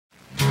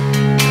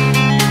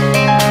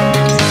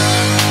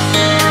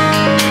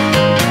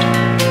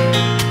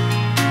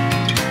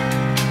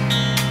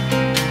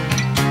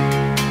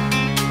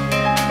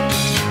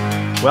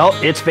Well,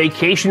 it's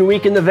vacation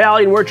week in the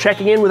Valley, and we're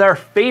checking in with our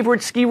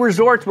favorite ski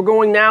resorts. We're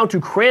going now to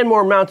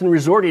Cranmore Mountain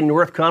Resort in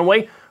North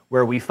Conway,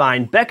 where we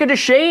find Becca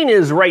Deschenes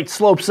is right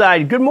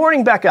slopeside. Good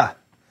morning, Becca.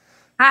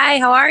 Hi,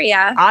 how are you?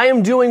 I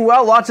am doing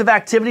well. Lots of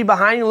activity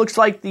behind you. Looks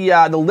like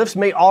the lifts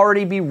may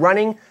already be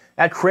running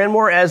at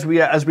Cranmore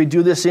as we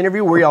do this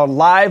interview. We are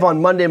live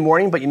on Monday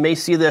morning, but you may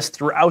see this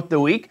throughout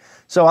the week.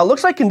 So it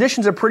looks like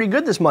conditions are pretty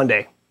good this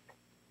Monday.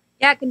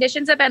 Yeah,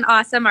 conditions have been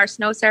awesome. Our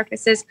snow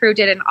surfaces crew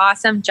did an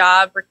awesome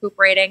job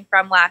recuperating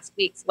from last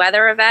week's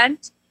weather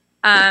event.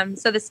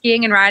 So the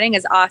skiing and riding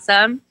is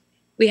awesome.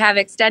 We have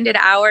extended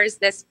hours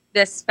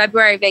this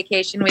February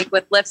vacation week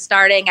with lifts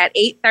starting at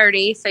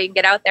 8:30, so you can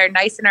get out there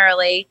nice and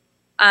early.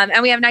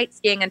 And we have night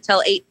skiing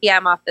until 8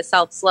 p.m. off the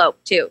south slope,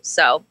 too.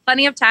 So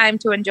plenty of time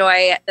to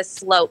enjoy the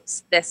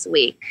slopes this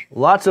week.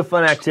 Lots of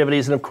fun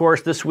activities. And, of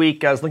course, this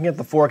week, I was looking at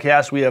the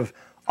forecast, we have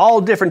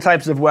all different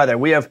types of weather.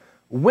 We have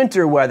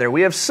winter weather,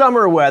 we have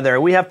summer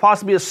weather, we have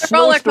possibly a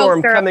snowstorm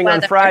coming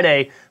on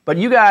Friday. But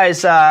you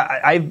guys,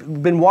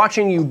 I've been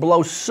watching you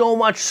blow so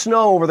much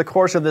snow over the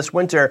course of this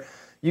winter.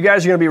 You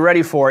guys are going to be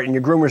ready for it, and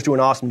your groomers do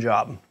an awesome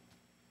job.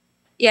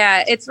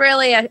 Yeah, it's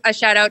really a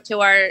shout out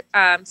to our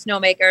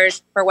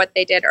snowmakers for what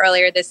they did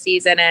earlier this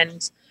season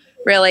and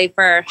really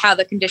for how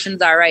the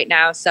conditions are right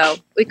now. So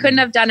we couldn't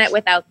have done it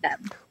without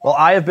them. Well,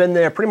 I have been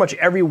there pretty much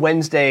every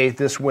Wednesday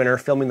this winter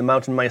filming the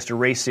Mountain Meister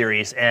race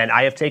series, and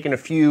I have taken a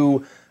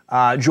few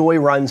joy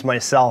runs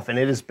myself, and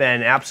it has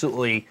been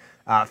absolutely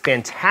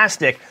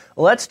fantastic.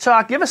 Let's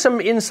talk. Give us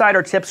some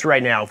insider tips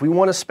right now. If we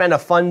want to spend a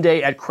fun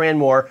day at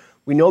Cranmore,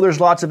 we know there's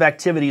lots of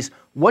activities.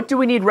 What do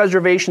we need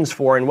reservations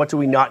for, and what do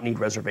we not need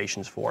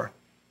reservations for?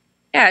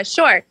 Yeah,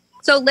 sure.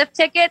 So lift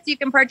tickets you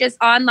can purchase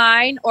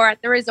online or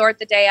at the resort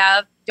the day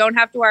of. Don't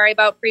have to worry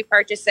about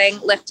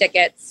pre-purchasing lift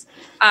tickets.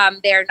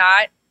 They're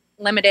not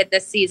limited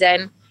this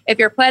season. If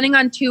you're planning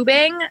on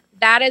tubing,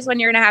 that is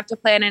when you're going to have to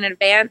plan in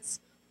advance.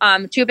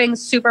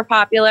 Tubing's super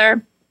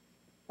popular.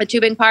 The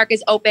tubing park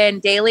is open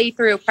daily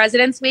through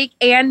President's Week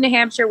and New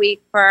Hampshire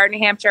Week for our New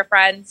Hampshire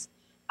friends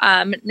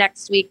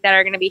next week that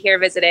are going to be here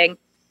visiting.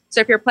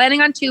 So if you're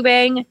planning on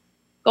tubing,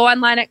 go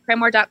online at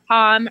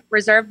cranmore.com,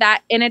 reserve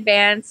that in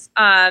advance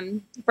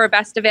for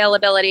best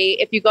availability.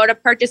 If you go to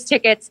purchase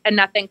tickets and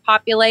nothing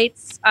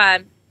populates,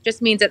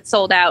 just means it's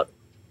sold out.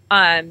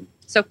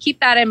 So keep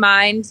that in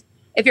mind.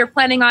 If you're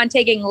planning on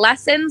taking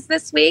lessons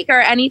this week or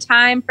any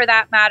time for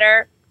that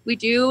matter, we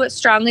do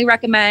strongly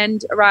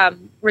recommend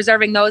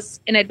reserving those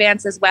in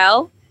advance as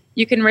well.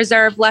 You can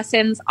reserve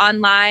lessons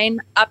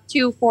online up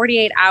to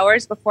 48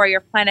 hours before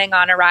you're planning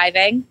on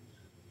arriving.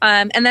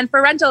 And then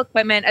for rental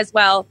equipment as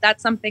well,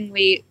 that's something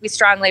we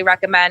strongly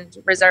recommend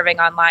reserving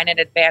online in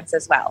advance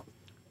as well.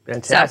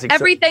 Fantastic. So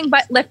everything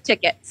but lift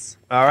tickets.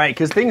 All right,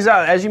 because things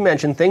are, as you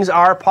mentioned, things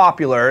are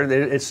popular.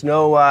 It's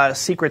no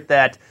secret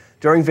that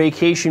during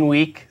vacation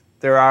week,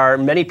 there are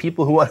many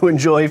people who want to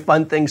enjoy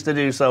fun things to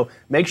do, so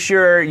make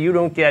sure you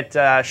don't get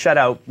shut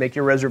out. Make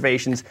your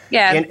reservations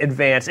in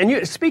advance.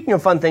 And speaking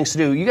of fun things to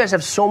do, you guys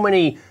have so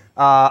many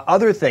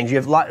other things. You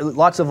have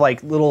lots of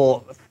like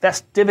little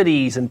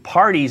festivities and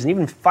parties and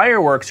even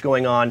fireworks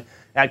going on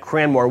at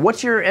Cranmore.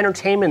 What's your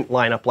entertainment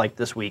lineup like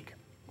this week?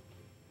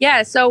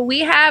 Yeah, so we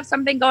have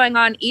something going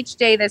on each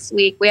day this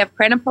week. We have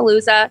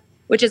Cranapalooza,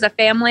 which is a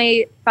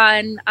family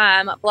fun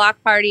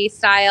block party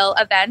style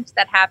event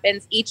that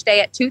happens each day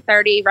at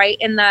 2:30 right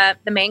in the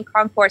main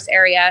concourse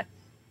area.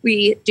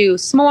 We do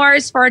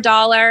s'mores for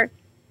 $1.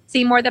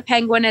 Seymour the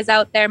Penguin is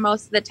out there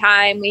most of the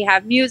time. We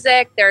have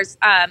music. There's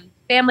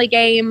family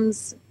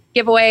games,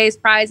 giveaways,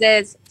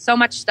 prizes, so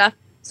much stuff,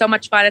 so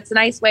much fun. It's a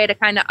nice way to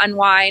kind of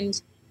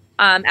unwind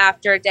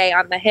after a day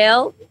on the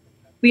hill.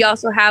 We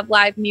also have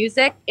live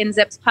music in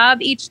Zip's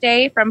Pub each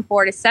day from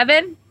 4 to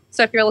 7.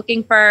 So if you're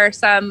looking for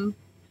some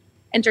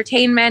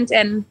entertainment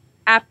and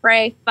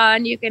après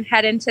fun, you can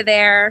head into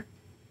there.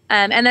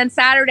 And then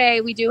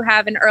Saturday, we do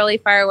have an early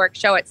fireworks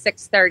show at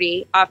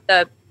 6:30 off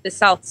the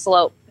South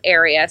Slope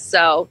area.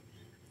 So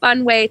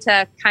fun way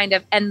to kind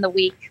of end the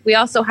week. We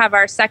also have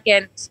our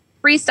second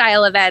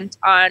freestyle event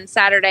on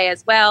Saturday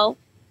as well.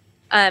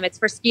 It's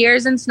for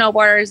skiers and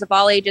snowboarders of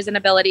all ages and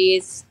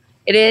abilities.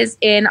 It is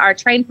in our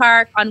train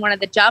park on one of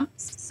the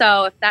jumps.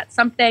 So if that's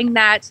something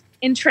that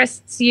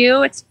interests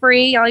you, it's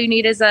free. All you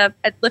need is a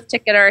lift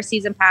ticket or a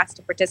season pass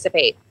to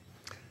participate.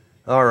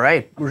 All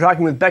right. We're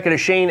talking with Becca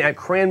Deschenes at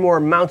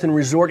Cranmore Mountain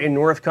Resort in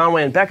North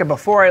Conway. And Becca,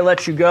 before I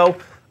let you go,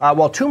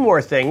 two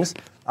more things.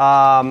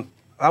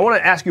 I want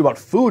to ask you about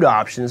food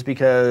options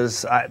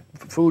because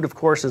food, of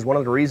course, is one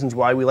of the reasons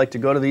why we like to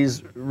go to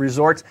these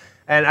resorts.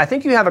 And I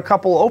think you have a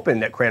couple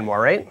open at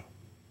Cranmore, right?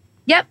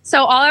 Yep.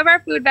 So all of our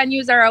food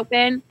venues are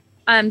open.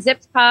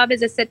 Zip's Pub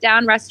is a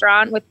sit-down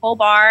restaurant with full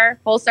bar,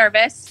 full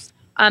service.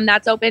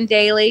 That's open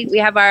daily. We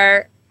have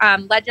our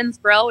Legends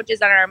Grill, which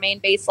is on our main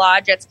base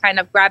lodge. It's kind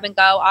of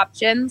grab-and-go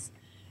options.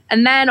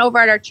 And then over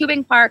at our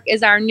tubing park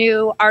is our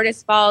new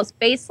Artist Falls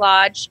base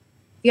lodge.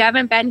 If you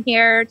haven't been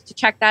here to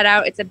check that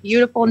out, it's a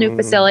beautiful new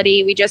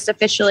facility. We just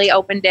officially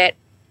opened it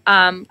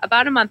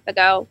about a month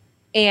ago.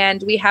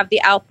 And we have the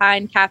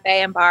Alpine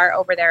Cafe and Bar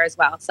over there as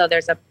well. So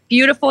there's a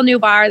beautiful new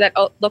bar that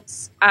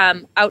looks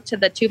out to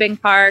the tubing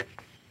park,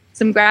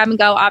 some grab and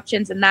go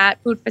options in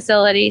that food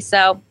facility.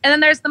 So, and then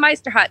there's the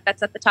Meister Hut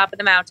that's at the top of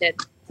the mountain.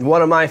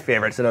 One of my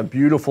favorites, and a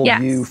beautiful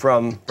view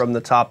from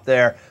the top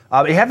there.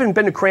 If you haven't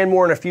been to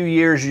Cranmore in a few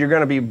years, you're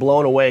going to be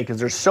blown away because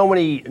there's so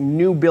many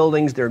new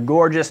buildings. They're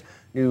gorgeous.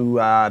 New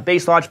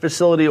base lodge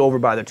facility over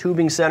by the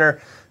tubing center,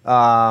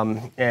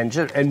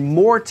 and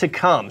more to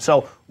come.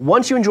 So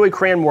once you enjoy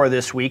Cranmore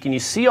this week and you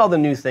see all the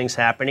new things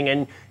happening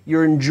and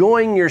you're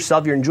enjoying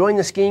yourself, you're enjoying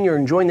the skiing, you're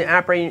enjoying the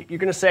après, you're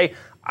going to say,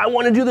 I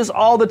want to do this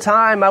all the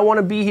time. I want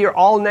to be here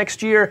all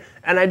next year,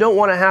 and I don't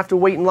want to have to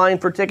wait in line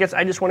for tickets.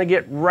 I just want to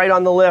get right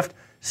on the lift.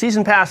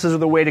 Season passes are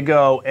the way to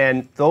go,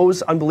 and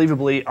those,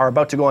 unbelievably, are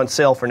about to go on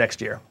sale for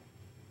next year.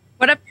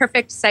 What a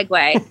perfect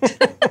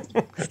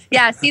segue.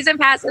 Yeah, season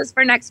passes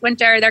for next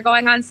winter. They're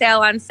going on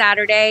sale on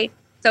Saturday.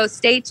 So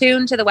stay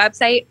tuned to the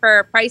website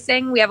for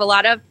pricing. We have a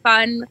lot of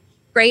fun,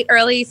 great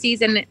early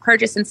season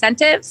purchase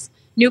incentives.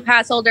 New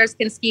pass holders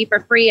can ski for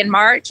free in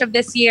March of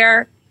this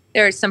year.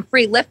 There's some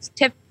free lift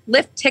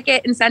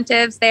ticket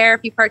incentives there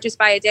if you purchase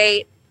by a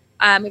date.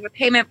 We have a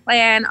payment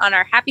plan on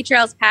our Happy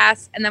Trails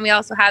Pass, and then we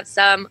also have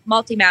some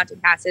multi-mountain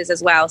passes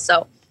as well.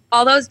 So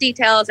all those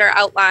details are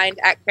outlined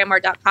at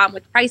cranmore.com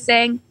with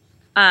pricing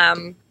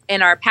and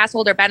our pass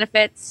holder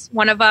benefits.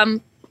 One of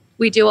them,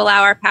 we do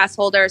allow our pass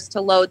holders to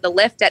load the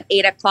lift at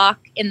 8 o'clock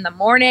in the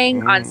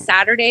morning on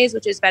Saturdays,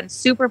 which has been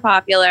super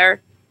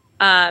popular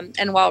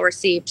and well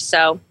received.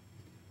 So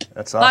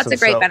that's awesome. Lots of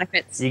great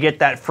benefits. You get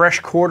that fresh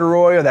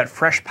corduroy or that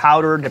fresh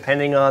powder,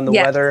 depending on the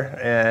weather.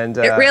 And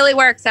it really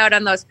works out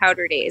on those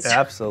powder days.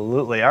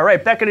 Absolutely. All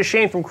right, Becca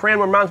Deschenes from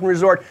Cranmore Mountain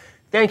Resort,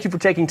 thank you for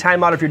taking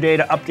time out of your day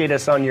to update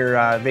us on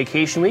your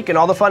vacation week and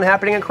all the fun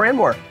happening at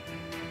Cranmore.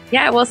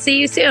 Yeah, we'll see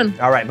you soon.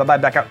 All right, bye-bye,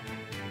 Becca.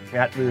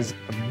 That was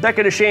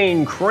Becca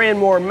Deschenes,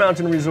 Cranmore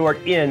Mountain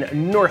Resort in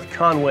North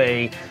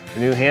Conway,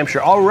 New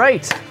Hampshire. All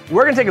right,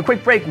 we're going to take a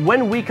quick break.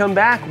 When we come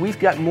back, we've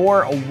got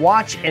more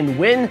Watch and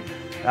Win,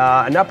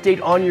 an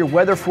update on your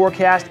weather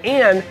forecast,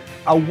 and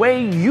a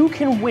way you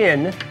can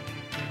win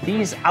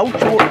these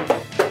outdoor...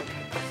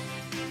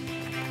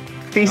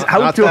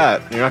 Not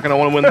that. You're not going to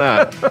want to win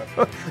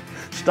that.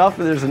 Stuff,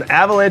 there's an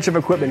avalanche of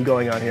equipment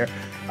going on here.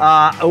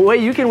 A way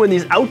you can win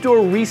these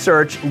Outdoor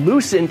Research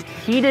Lucent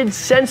heated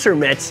sensor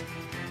mitts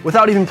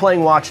without even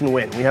playing Watch and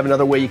Win. We have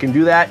another way you can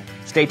do that.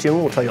 Stay tuned.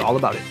 We'll tell you all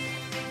about it.